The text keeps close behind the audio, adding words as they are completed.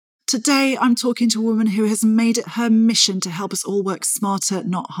Today, I'm talking to a woman who has made it her mission to help us all work smarter,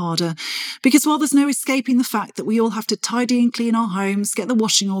 not harder. Because while there's no escaping the fact that we all have to tidy and clean our homes, get the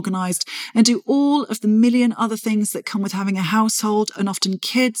washing organised, and do all of the million other things that come with having a household and often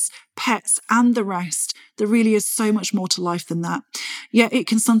kids, pets, and the rest, there really is so much more to life than that. Yet it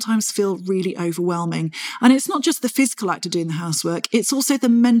can sometimes feel really overwhelming. And it's not just the physical act of doing the housework, it's also the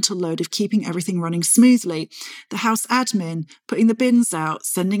mental load of keeping everything running smoothly. The house admin, putting the bins out,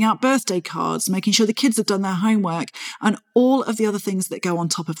 sending out birthday cards, making sure the kids have done their homework, and all of the other things that go on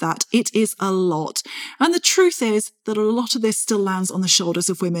top of that. It is a lot. And the truth is that a lot of this still lands on the shoulders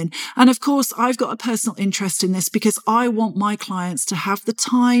of women. And of course, I've got a personal interest in this because I want my clients to have the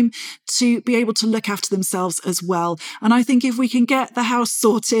time to be able to look after themselves as well. And I think if we can get the house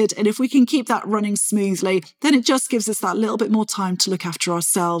sorted and if we can keep that running smoothly, then it just gives us that little bit more time to look after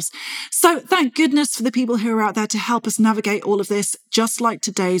ourselves. So thank goodness for the people who are out there to help us navigate all of this, just like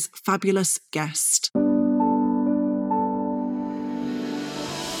today's fabulous guest.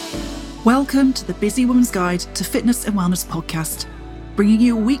 Welcome to the Busy Woman's Guide to Fitness and Wellness podcast, bringing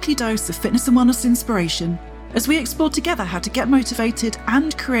you a weekly dose of fitness and wellness inspiration as we explore together how to get motivated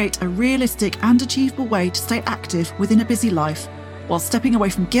and create a realistic and achievable way to stay active within a busy life while stepping away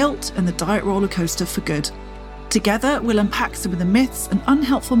from guilt and the diet roller coaster for good. Together, we'll unpack some of the myths and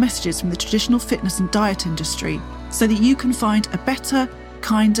unhelpful messages from the traditional fitness and diet industry so that you can find a better,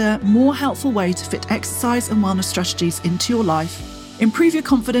 kinder, more helpful way to fit exercise and wellness strategies into your life, improve your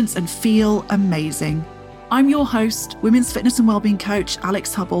confidence and feel amazing. I'm your host, women's fitness and wellbeing coach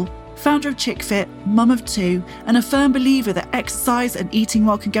Alex Hubble, founder of ChickFit, mum of two, and a firm believer that exercise and eating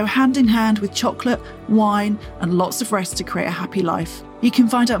well can go hand in hand with chocolate, wine, and lots of rest to create a happy life. You can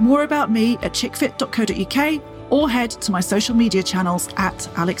find out more about me at chickfit.co.uk or head to my social media channels at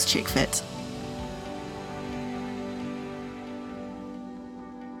AlexChickFit.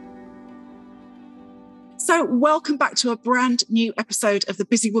 So welcome back to a brand new episode of the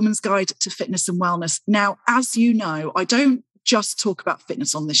Busy Woman's Guide to Fitness and Wellness. Now, as you know, I don't just talk about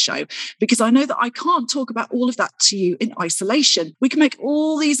fitness on this show because I know that I can't talk about all of that to you in isolation. We can make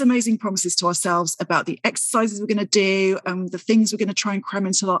all these amazing promises to ourselves about the exercises we're going to do and the things we're going to try and cram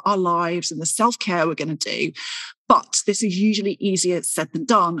into our lives and the self-care we're going to do. But this is usually easier said than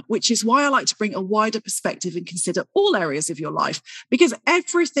done, which is why I like to bring a wider perspective and consider all areas of your life, because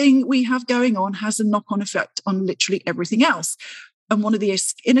everything we have going on has a knock-on effect on literally everything else. And one of the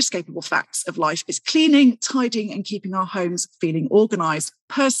inescapable facts of life is cleaning, tidying, and keeping our homes feeling organised.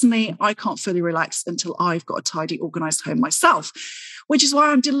 Personally, I can't fully relax until I've got a tidy, organised home myself, which is why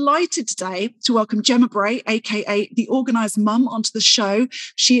I'm delighted today to welcome Gemma Bray, aka the Organised Mum, onto the show.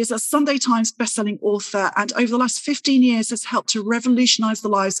 She is a Sunday Times bestselling author and over the last 15 years has helped to revolutionise the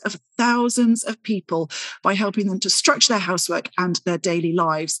lives of thousands of people by helping them to structure their housework and their daily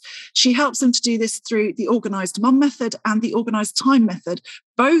lives. She helps them to do this through the Organised Mum method and the Organised Time method,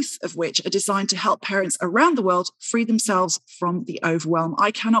 both of which are designed to help parents around the world free themselves from the overwhelm. I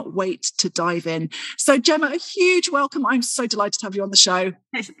cannot wait to dive in. So Gemma, a huge welcome. I'm so delighted to have you on the show.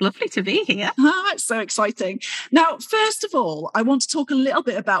 It's lovely to be here. It's so exciting. Now, first of all, I want to talk a little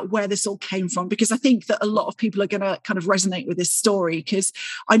bit about where this all came from, because I think that a lot of people are going to kind of resonate with this story, because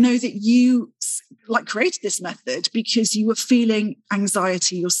I know that you created this method because you were feeling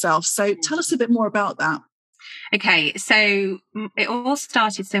anxiety yourself. So tell us a bit more about that. Okay, so it all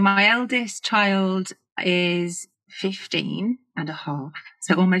started. So my eldest child is 15 and a half,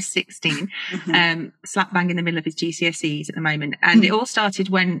 so almost 16, slap bang in the middle of his GCSEs at the moment. And it all started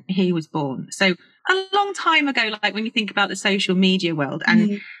when he was born. So a long time ago, like when you think about the social media world.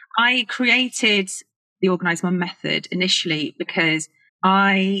 And I created the Organised Mum method initially because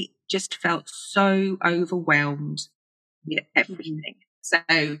I just felt so overwhelmed with everything. So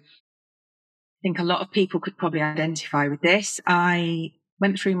I think a lot of people could probably identify with this. I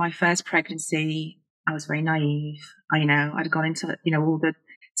went through my first pregnancy. I was very naive. I'd gone into, all the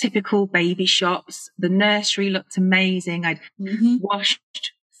typical baby shops. The nursery looked amazing. I'd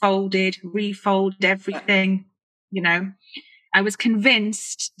washed, folded, refolded everything. I was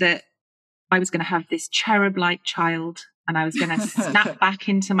convinced that I was going to have this cherub-like child and I was going to snap back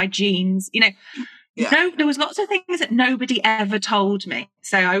into my jeans. No, there was lots of things that nobody ever told me.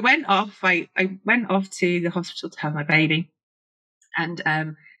 So I went off. I went off to the hospital to have my baby, and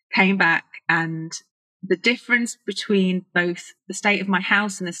came back. And the difference between both the state of my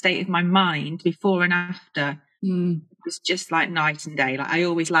house and the state of my mind before and after was just like night and day. Like I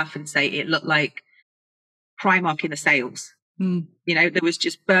always laugh and say it looked like Primark in the sales. There was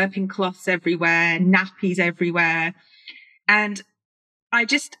just burping cloths everywhere, nappies everywhere, and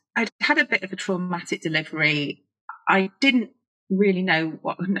I'd had a bit of a traumatic delivery. I didn't really know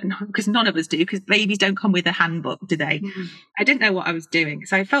what, because none of us do, because babies don't come with a handbook, do they? Mm. I didn't know what I was doing.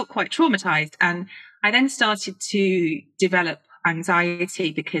 So I felt quite traumatized. And I then started to develop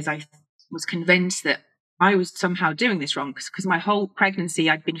anxiety because I was convinced that I was somehow doing this wrong, because my whole pregnancy,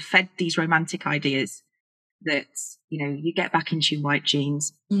 I'd been fed these romantic ideas that, you know, you get back into your white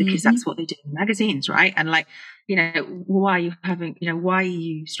jeans because that's what they do in magazines, right? And like, you know, why are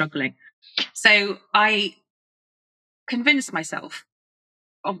you struggling? So I convinced myself,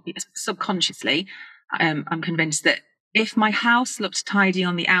 subconsciously, I'm convinced that if my house looked tidy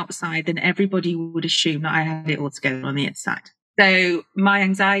on the outside, then everybody would assume that I had it all together on the inside. So my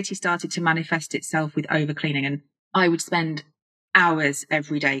anxiety started to manifest itself with overcleaning, and I would spend hours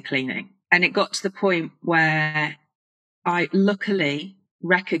every day cleaning. And it got to the point where I luckily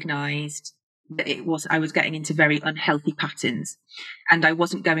recognized that I was getting into very unhealthy patterns, and I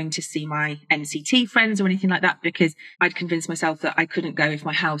wasn't going to see my NCT friends or anything like that, because I'd convinced myself that I couldn't go if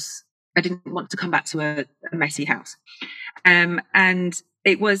I didn't want to come back to a messy house. And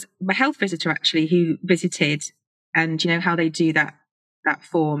it was my health visitor actually who visited, and you know how they do that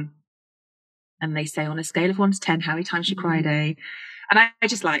form, and they say on a scale of 1 to 10, how many times you cried, eh? And I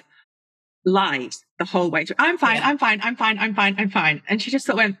just like lied the whole way through. I'm fine. And she just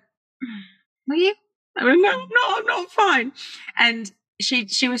sort of went, "Are you?" I went, "No, I'm not fine." And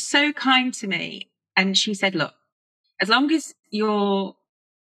she was so kind to me, and she said, "Look, as long as you're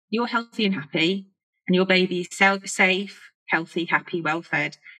healthy and happy, and your baby is safe, healthy, happy, well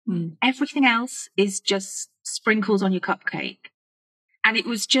fed, everything else is just sprinkles on your cupcake." And it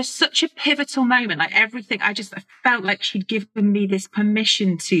was just such a pivotal moment. Like everything, I felt like she'd given me this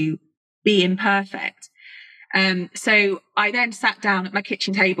permission to be imperfect. So I then sat down at my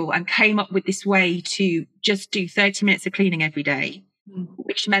kitchen table and came up with this way to just do 30 minutes of cleaning every day,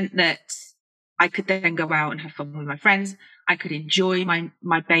 which meant that I could then go out and have fun with my friends. I could enjoy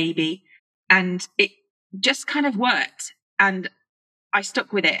my baby, and it just kind of worked. And I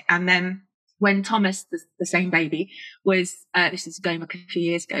stuck with it. And then when Thomas, the same baby, was, this is going back a few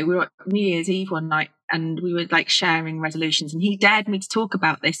years ago, we were at New Year's Eve one night, and we were like sharing resolutions, and he dared me to talk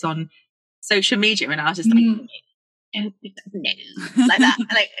about this on social media, and I was just like, no, like that.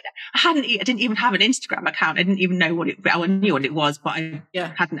 Like I didn't even have an Instagram account. I didn't even know I knew what it was, but I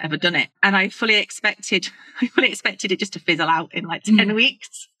hadn't ever done it. And I fully expected it just to fizzle out in like 10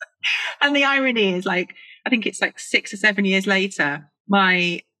 weeks. And the irony is, like, I think it's like 6 or 7 years later,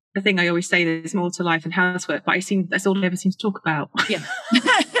 the thing I always say, there's more to life than housework, but that's all I ever seem to talk about. Yeah.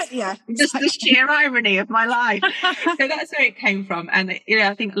 Yeah. Exactly. Just the sheer irony of my life. So that's where it came from. And, you know,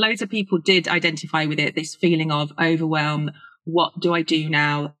 I think loads of people did identify with it, this feeling of overwhelm. What do I do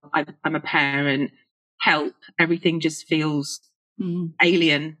now? I'm a parent. Help. Everything just feels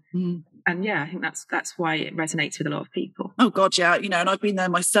alien. And yeah, I think that's why it resonates with a lot of people. Oh God, yeah, you know, and I've been there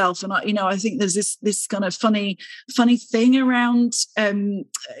myself, and I think there's this kind of funny thing around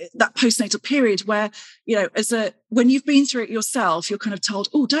that postnatal period where, you know, when you've been through it yourself, you're kind of told,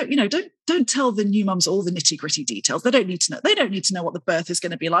 oh, don't tell the new mums all the nitty gritty details. They don't need to know. They don't need to know what the birth is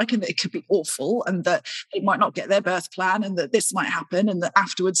going to be like, and that it could be awful, and that it might not get their birth plan, and that this might happen, and that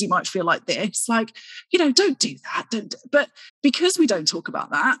afterwards you might feel like this. Like, you know, don't do that. But because we don't talk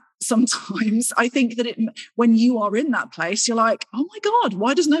about that, sometimes I think that when you are in that place, you're like, oh my God,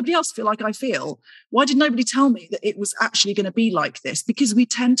 why does nobody else feel like I feel? Why did nobody tell me that it was actually going to be like this? Because we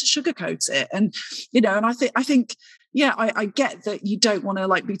tend to sugarcoat it. And, you know, and I think, yeah, I get that you don't want to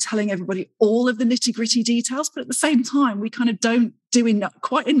like be telling everybody all of the nitty gritty details, but at the same time, we kind of don't do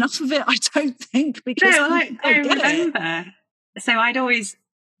quite enough of it, I don't think, because I remember. So I'd always,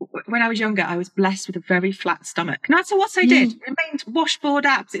 when I was younger, I was blessed with a very flat stomach. No matter what I did, remained washboard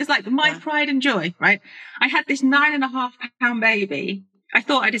abs. It was like my pride and joy, right? I had this 9.5 pound baby. I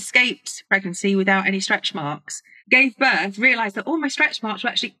thought I'd escaped pregnancy without any stretch marks. Gave birth, realised that all my stretch marks were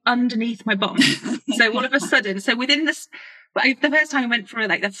actually underneath my bottom. So all of a sudden, within this, the first time I went for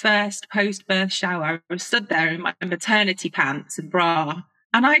like the first post-birth shower, I was stood there in my maternity pants and bra,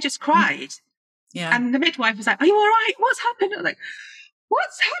 and I just cried. Yeah. And the midwife was like, "Are you all right? What's happened?" I was like,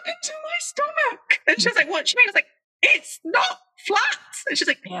 "What's happened to my stomach?" And she was like, "What do you mean?" I was like, "It's not flat." And she's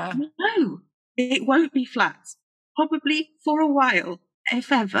like, "No, it won't be flat. Probably for a while,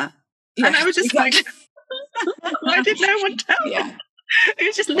 if ever." Yeah, and I was just like, why did no one tell me? It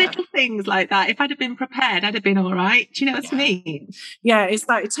was just little things like that. If I'd have been prepared, I'd have been all right. Do you know what I mean? Yeah, it's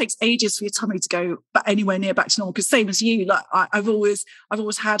that it takes ages for your tummy to go anywhere near back to normal. Because same as you, like I've always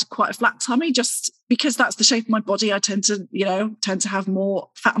had quite a flat tummy, just because that's the shape of my body, I tend to have more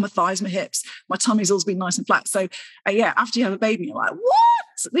fat on my thighs, my hips. My tummy's always been nice and flat. So after you have a baby, you're like, what?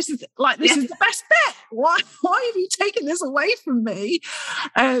 This is the best bit. Why have you taken this away from me?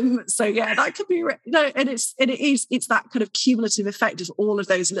 That could be, and it's that kind of cumulative effect of all of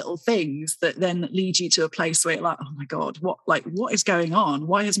those little things that then lead you to a place where you're like, oh my God, what is going on?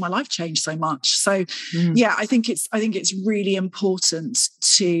 Why has my life changed so much? So I think it's really important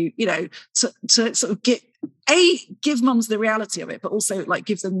to sort of give mums the reality of it, but also like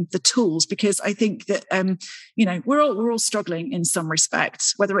give them the tools, because I think that we're all struggling in some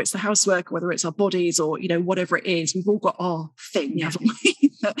respect, whether it's the housework, whether it's our bodies, or whatever it is. We've all got our thing, haven't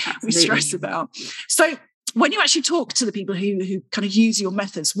we? that we stress about. So when you actually talk to the people who kind of use your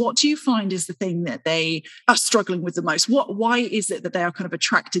methods, what do you find is the thing that they are struggling with the most? Why is it that they are kind of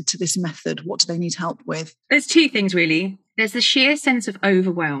attracted to this method? What do they need help with? There's two things really. There's the sheer sense of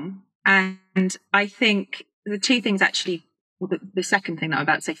overwhelm, and I think the two things actually, the second thing that I'm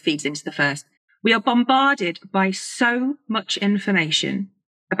about to say feeds into the first. We are bombarded by so much information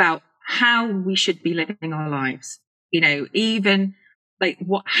about how we should be living our lives. Even like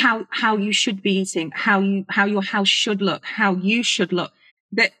how you should be eating, how your house should look, how you should look,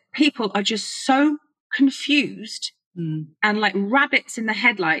 that people are just so confused and like rabbits in the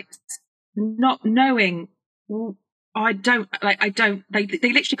headlights, not knowing. They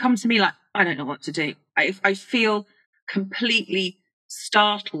literally come to me like, I don't know what to do. I feel completely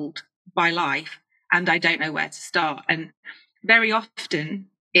startled by life and I don't know where to start. And very often,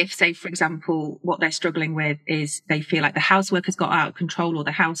 if, say, for example, what they're struggling with is they feel like the housework has got out of control, or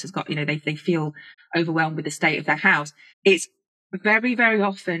the house has got, they feel overwhelmed with the state of their house, it's very, very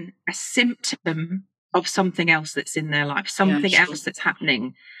often a symptom of something else that's in their life, something else that's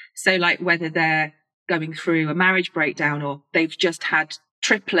happening. So like whether they're going through a marriage breakdown, or they've just had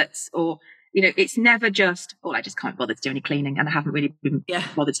triplets, or it's never just, I just can't bother to do any cleaning, and I haven't really been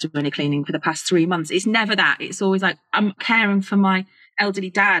bothered to do any cleaning for the past 3 months. It's never that. It's always like, I'm caring for my elderly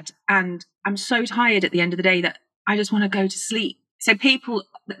dad and I'm so tired at the end of the day that I just want to go to sleep. So people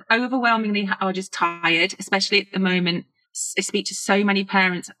overwhelmingly are just tired, especially at the moment. I speak to so many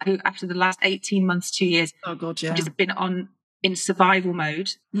parents who, after the last 18 months, 2 years, have just been in survival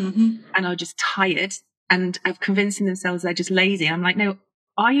mode and are just tired and are convincing themselves they're just lazy. I'm like, no,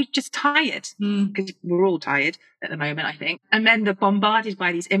 are you just tired? Because we're all tired at the moment, I think. And then they're bombarded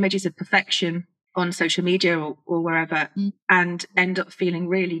by these images of perfection on social media or wherever, and end up feeling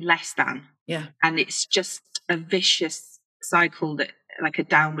really less than. Yeah. And it's just a vicious cycle, that like a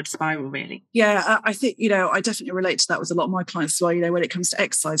downward spiral, really. Yeah, I think, I definitely relate to that with a lot of my clients as well, when it comes to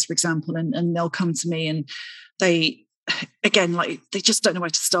exercise, for example, and they'll come to me and they just don't know where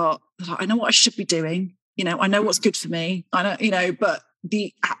to start. They're like, I know what I should be doing. I know what's good for me. I know, but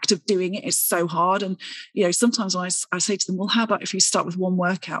the act of doing it is so hard. And, sometimes I say to them, well, how about if you start with one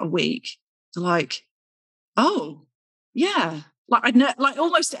workout a week? They're like, oh, yeah. Like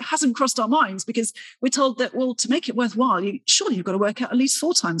almost it hasn't crossed our minds, because we're told that, well, to make it worthwhile, you've got to work out at least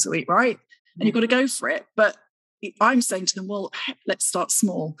 4 times a week, right? And you've got to go for it. But I'm saying to them, well, let's start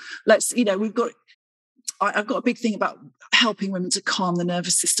small. I've got a big thing about helping women to calm the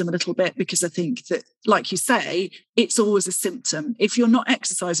nervous system a little bit, because I think that, like you say, it's always a symptom. If you're not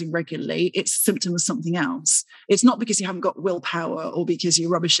exercising regularly, it's a symptom of something else. It's not because you haven't got willpower or because you're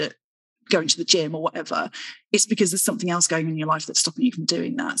rubbish at going to the gym or whatever. It's because there's something else going on in your life that's stopping you from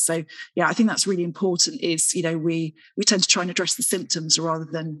doing that. So yeah, I think that's really important, is, we tend to try and address the symptoms rather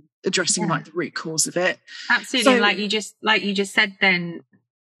than addressing like the root cause of it. Absolutely. So, like you just said then,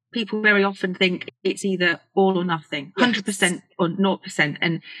 people very often think it's either all or nothing, 100% or 0%.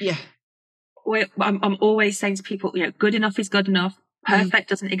 And I'm always saying to people, good enough is good enough. Perfect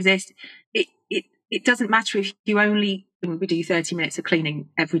doesn't exist. It doesn't matter if you only, we do 30 minutes of cleaning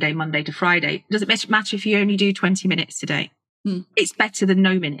every day, Monday to Friday. It doesn't matter if you only do 20 minutes today. It's better than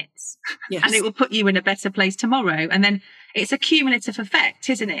no minutes. Yes. And it will put you in a better place tomorrow. And then it's a cumulative effect,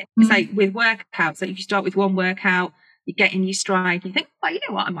 isn't it? It's like with workouts, like if you start with one workout, you get in your stride, you think, well, you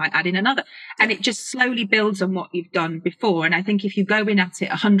know what, I might add in another. And it just slowly builds on what you've done before. And I think if you go in at it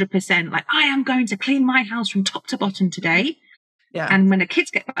 100%, like, I am going to clean my house from top to bottom today. Yeah. And when the kids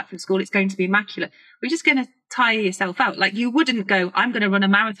get back from school, it's going to be immaculate. We're just going to tire yourself out. Like, you wouldn't go, I'm going to run a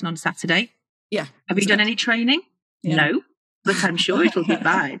marathon on Saturday. Yeah. Have you done any training? Yeah. No, but I'm sure it'll be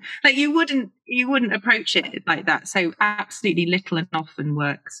fine. Like, you wouldn't approach it like that. So absolutely little and often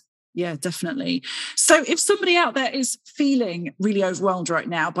works. Yeah, definitely. So if somebody out there is feeling really overwhelmed right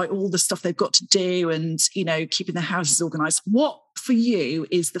now by all the stuff they've got to do and, keeping their houses organised, what for you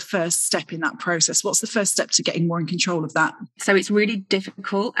is the first step in that process? What's the first step to getting more in control of that? So it's really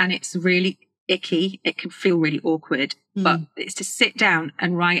difficult, and it's really icky. It can feel really awkward, but it's to sit down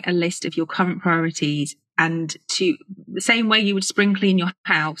and write a list of your current priorities, and to the same way you would spring clean your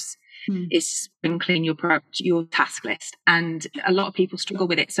house is spring clean your task list. And a lot of people struggle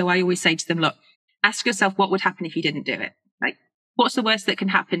with it. So I always say to them, look, ask yourself what would happen if you didn't do it. Like, what's the worst that can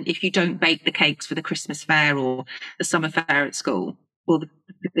happen if you don't bake the cakes for the Christmas fair or the summer fair at school? Or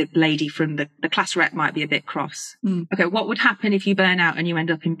the lady from the class rep might be a bit cross. Okay, what would happen if you burn out and you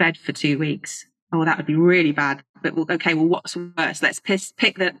end up in bed for 2 weeks? Oh, that would be really bad. But okay, well, what's worse? Let's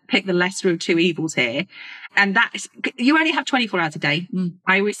pick the lesser of two evils here. And that is, you only have 24 hours a day.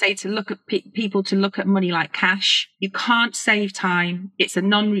 I always say to look at people to look at money like cash. You can't save time. It's a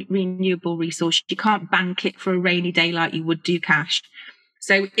non-renewable resource. You can't bank it for a rainy day like you would do cash.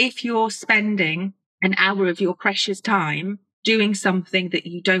 So if you're spending an hour of your precious time doing something that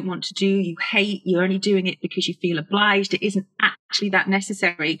you don't want to do, you hate, you're only doing it because you feel obliged, it isn't actually that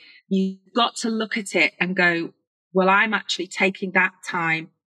necessary, you've got to look at it and go, well, I'm actually taking that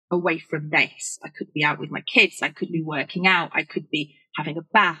time away from this. I could be out with my kids, I could be working out, I could be having a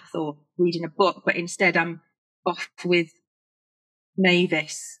bath or reading a book, but instead I'm off with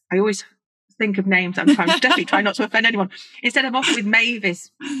Mavis. I always think of names. I'm definitely trying not to offend anyone. Instead, I'm off with Mavis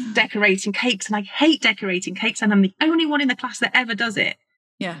decorating cakes, and I hate decorating cakes, and I'm the only one in the class that ever does it.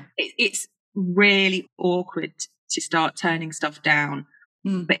 Yeah. It's really awkward to start turning stuff down.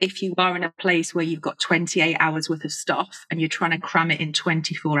 But if you are in a place where you've got 28 hours worth of stuff and you're trying to cram it in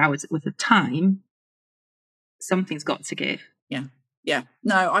 24 hours worth of time, something's got to give. Yeah. Yeah,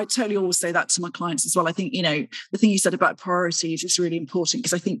 no, I totally always say that to my clients as well. I think, the thing you said about priorities is really important,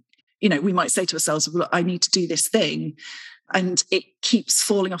 because I think, we might say to ourselves, well, look, I need to do this thing, and it keeps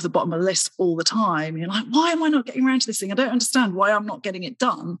falling off the bottom of the list all the time. You're like, why am I not getting around to this thing? I don't understand why I'm not getting it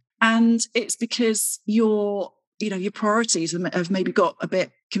done. And it's because your priorities have maybe got a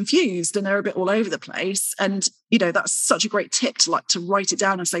bit confused and they're a bit all over the place. And, that's such a great tip to write it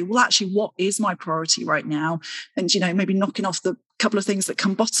down and say, well, actually, what is my priority right now? And, maybe knocking off the couple of things that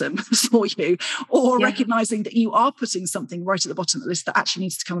come bottom for you, or recognizing that you are putting something right at the bottom of the list that actually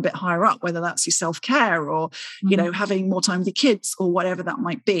needs to come a bit higher up, whether that's your self-care or, having more time with your kids or whatever that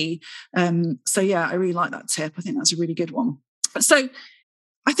might be. So yeah, I really like that tip. I think that's a really good one. So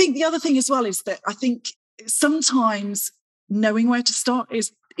I think the other thing as well is that I think sometimes knowing where to start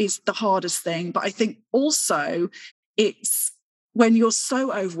is the hardest thing. But I think also it's when you're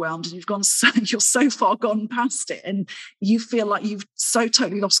so overwhelmed and you're so far gone past it and you feel like you've so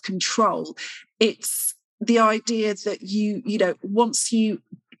totally lost control. It's the idea that once you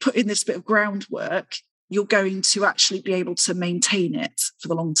put in this bit of groundwork, you're going to actually be able to maintain it for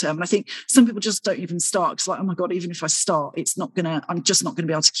the long term. And I think some people just don't even start because, oh my God, even if I start, I'm just not going to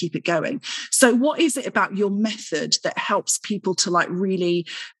be able to keep it going. So what is it about your method that helps people to really,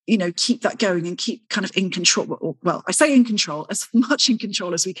 keep that going and keep kind of in control? Well, I say in control, as much in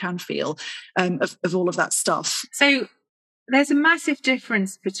control as we can feel of all of that stuff. So there's a massive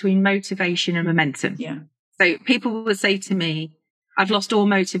difference between motivation and momentum. Yeah. So people will say to me, I've lost all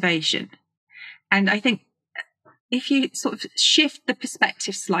motivation. And I think if you sort of shift the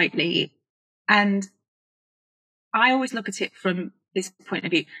perspective slightly, and I always look at it from this point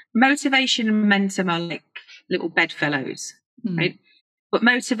of view, motivation and momentum are like little bedfellows, right? But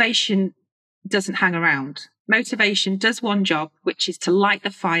motivation doesn't hang around. Motivation does one job, which is to light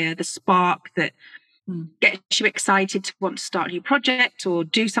the fire, the spark that gets you excited to want to start a new project or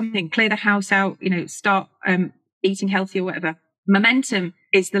do something, clear the house out, start eating healthy or whatever. Momentum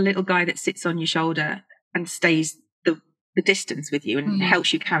is the little guy that sits on your shoulder and stays the distance with you and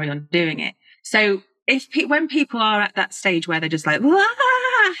helps you carry on doing it. So when people are at that stage where they're just like,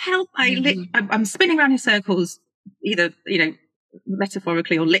 help, I'm spinning around in circles, either,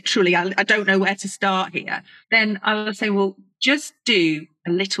 metaphorically or literally, I don't know where to start here, then I'll say, well, just do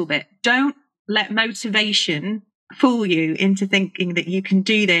a little bit. Don't let motivation fool you into thinking that you can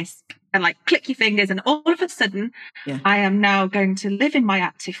do this and click your fingers and all of a sudden I am now going to live in my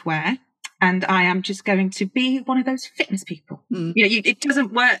active wear and I am just going to be one of those fitness people. It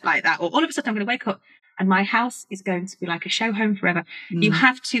doesn't work like that. Or all of a sudden I'm going to wake up and my house is going to be like a show home forever. You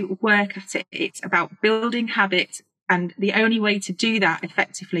have to work at it. It's about building habit. And the only way to do that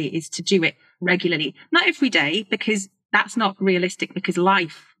effectively is to do it regularly. Not every day, because that's not realistic, because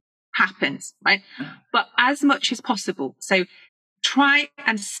life happens, right? But as much as possible. So try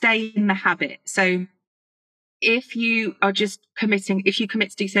and stay in the habit. So if you are just if you commit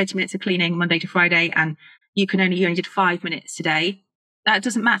to do 30 minutes of cleaning Monday to Friday and you only did 5 minutes today, that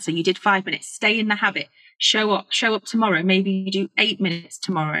doesn't matter. You did 5 minutes. Stay in the habit. Show up tomorrow. Maybe you do 8 minutes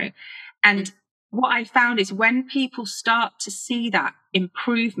tomorrow. And what I found is when people start to see that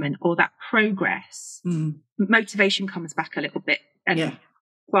improvement or that progress, motivation comes back a little bit and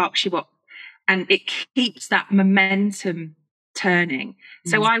sparks you up, and it keeps that momentum turning.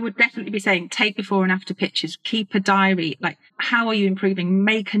 So I would definitely be saying, take before and after pictures, keep a diary, like, how are you improving?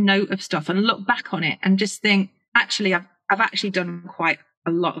 Make a note of stuff and look back on it and just think, actually, I've actually done quite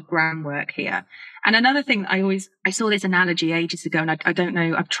a lot of groundwork here. And another thing, I saw this analogy ages ago, and I don't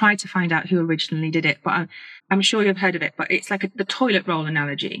know, I've tried to find out who originally did it, but I'm sure you've heard of it, but it's like the toilet roll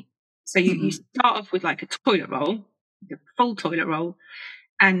analogy. So you start off with like a toilet roll, a full toilet roll,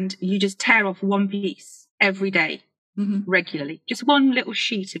 and you just tear off one piece every day. Regularly, just one little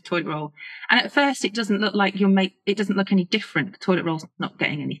sheet of toilet roll, and at first it doesn't look like it doesn't look any different. The toilet roll's not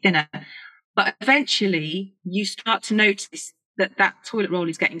getting any thinner, but eventually you start to notice that toilet roll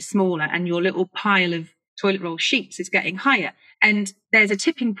is getting smaller, and your little pile of toilet roll sheets is getting higher. And there's a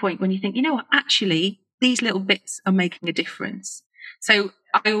tipping point when you think, you know what, actually these little bits are making a difference. So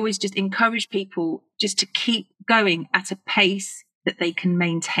I always just encourage people just to keep going at a pace that they can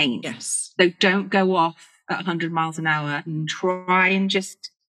maintain. Yes. So don't go off at 100 miles an hour. Try and just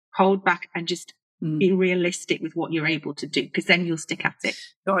hold back and just be realistic with what you're able to do, because then you'll stick at it.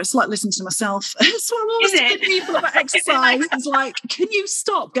 Oh, it's like listening to myself. That's what I'm always telling people about exercise. It's like, can you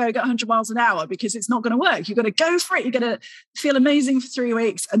stop going at 100 miles an hour? Because it's not going to work. You're going to go for it. You're going to feel amazing for 3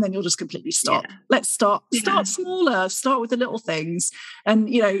 weeks, and then you'll just completely stop. Yeah. Let's start smaller, start with the little things. And,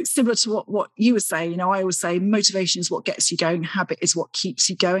 you know, similar to what you were saying, you know, I always say motivation is what gets you going. Habit is what keeps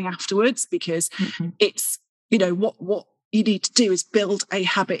you going afterwards, because it's, you know, what you need to do is build a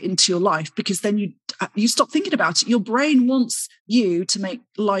habit into your life, because then you stop thinking about it. Your brain wants you to make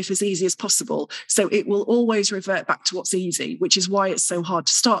life as easy as possible. So it will always revert back to what's easy, which is why it's so hard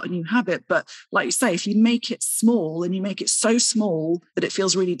to start a new habit. But like you say, if you make it small, and you make it so small that it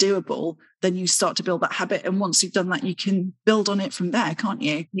feels really doable, then you start to build that habit. And once you've done that, you can build on it from there, can't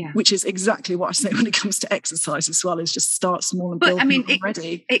you? Yeah. Which is exactly what I say when it comes to exercise as well, is just start small and build. But I mean,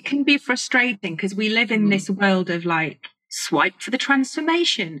 ready. It can be frustrating because we live in this world of like, swipe for the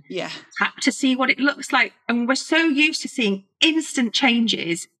transformation. Yeah. Tap to see what it looks like. And we're so used to seeing instant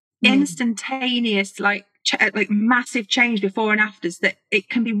changes, instantaneous, like massive change before and afters, that it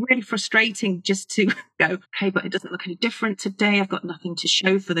can be really frustrating just to go, okay, but it doesn't look any different today. I've got nothing to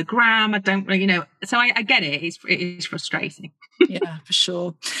show for the gram. I don't really, you know. So I get it. It is frustrating. Yeah, for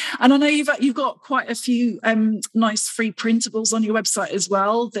sure. And I know you've got quite a few nice free printables on your website as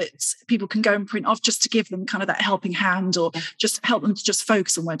well that people can go and print off, just to give them kind of that helping hand, or just help them to just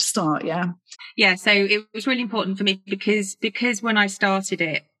focus on where to start. Yeah. So it was really important for me because when I started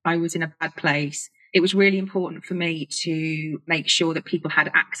it, I was in a bad place. It was really important for me to make sure that people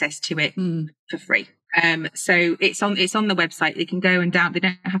had access to it for free. So it's on the website. They can go and they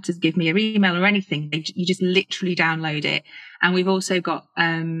don't have to give me your email or anything. You just literally download it. And we've also got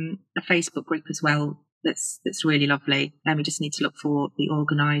a Facebook group as well that's really lovely. And we just need to look for the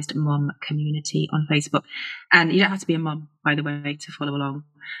Organised Mum Community on Facebook. And you don't have to be a mum, by the way, to follow along.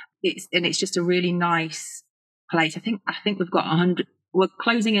 It's just a really nice place. I think we've got 100. We're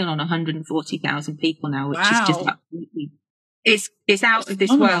closing in on 140,000 people now, which is just absolutely, it's out of this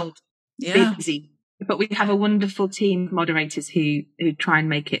world busy. But we have a wonderful team of moderators who try and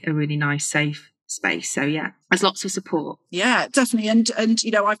make it a really nice, safe space. So yeah, there's lots of support. Yeah, definitely. And you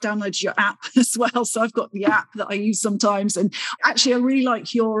know, I've downloaded your app as well, so I've got the app that I use sometimes. And actually, I really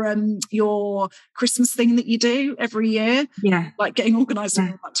like your Christmas thing that you do every year. Yeah, like getting organised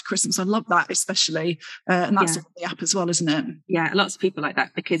and back to Christmas. I love that especially, and that's on the app as well, isn't it? Yeah, lots of people like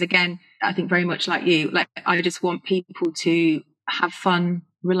that, because again, I think very much like you, like I just want people to have fun,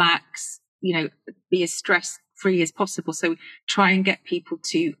 relax, you know, be as stress free as possible. So try and get people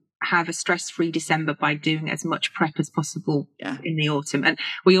to have a stress-free December by doing as much prep as possible in the autumn. And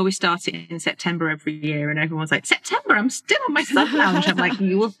we always start it in September every year, and everyone's like, September, I'm still on my sun lounge. I'm like,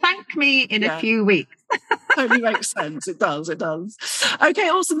 you will thank me in a few weeks. Totally makes sense. It does. Okay,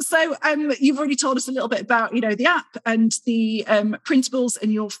 awesome. So you've already told us a little bit about, you know, the app and the printables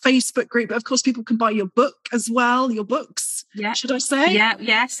in your Facebook group. But of course, people can buy your book as well, your books, should I say?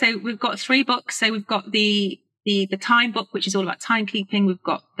 Yeah. So we've got 3 books. So we've got the time book, which is all about timekeeping. We've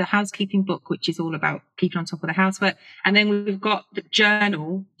got the housekeeping book, which is all about keeping on top of the housework. And then we've got the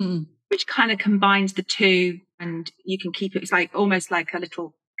journal, which kind of combines the two, and you can keep it. It's like almost like a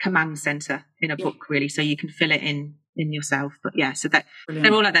little command center in a book, really. So you can fill it in yourself. But yeah, so that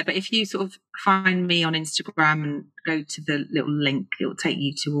they're all like that. But if you sort of find me on Instagram and go to the little link, it will take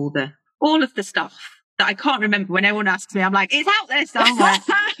you to all of the stuff that I can't remember. When everyone asks me, I'm like, it's out there somewhere.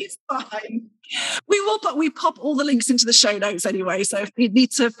 It's fine. We pop all the links into the show notes anyway. So if you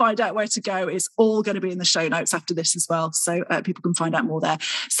need to find out where to go, it's all going to be in the show notes after this as well. So people can find out more there.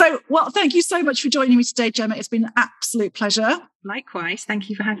 So, well, thank you so much for joining me today, Gemma. It's been an absolute pleasure. Likewise. Thank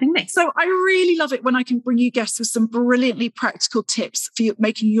you for having me. So I really love it when I can bring you guests with some brilliantly practical tips for you,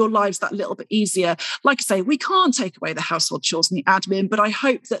 making your lives that little bit easier. Like I say, we can't take away the household chores and the admin, but I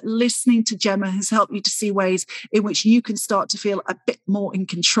hope that listening to Gemma has helped you to see ways in which you can start to feel a bit more in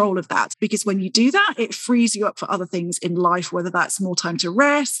control of that. Because when you do that, it frees you up for other things in life, whether that's more time to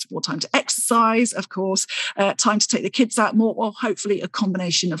rest, more time to exercise, of course, time to take the kids out more, or hopefully a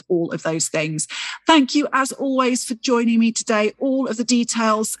combination of all of those things. Thank you, as always, for joining me today. All of the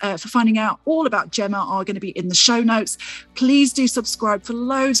details for finding out all about Gemma are going to be in the show notes. Please do subscribe for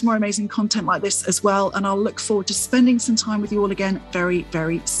loads more amazing content like this as well. And I'll look forward to spending some time with you all again very,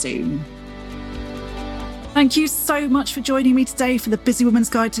 very soon. Thank you so much for joining me today for the Busy Woman's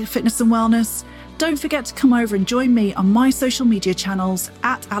Guide to Fitness and Wellness. Don't forget to come over and join me on my social media channels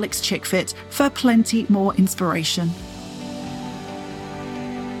 @AlexChickFit for plenty more inspiration.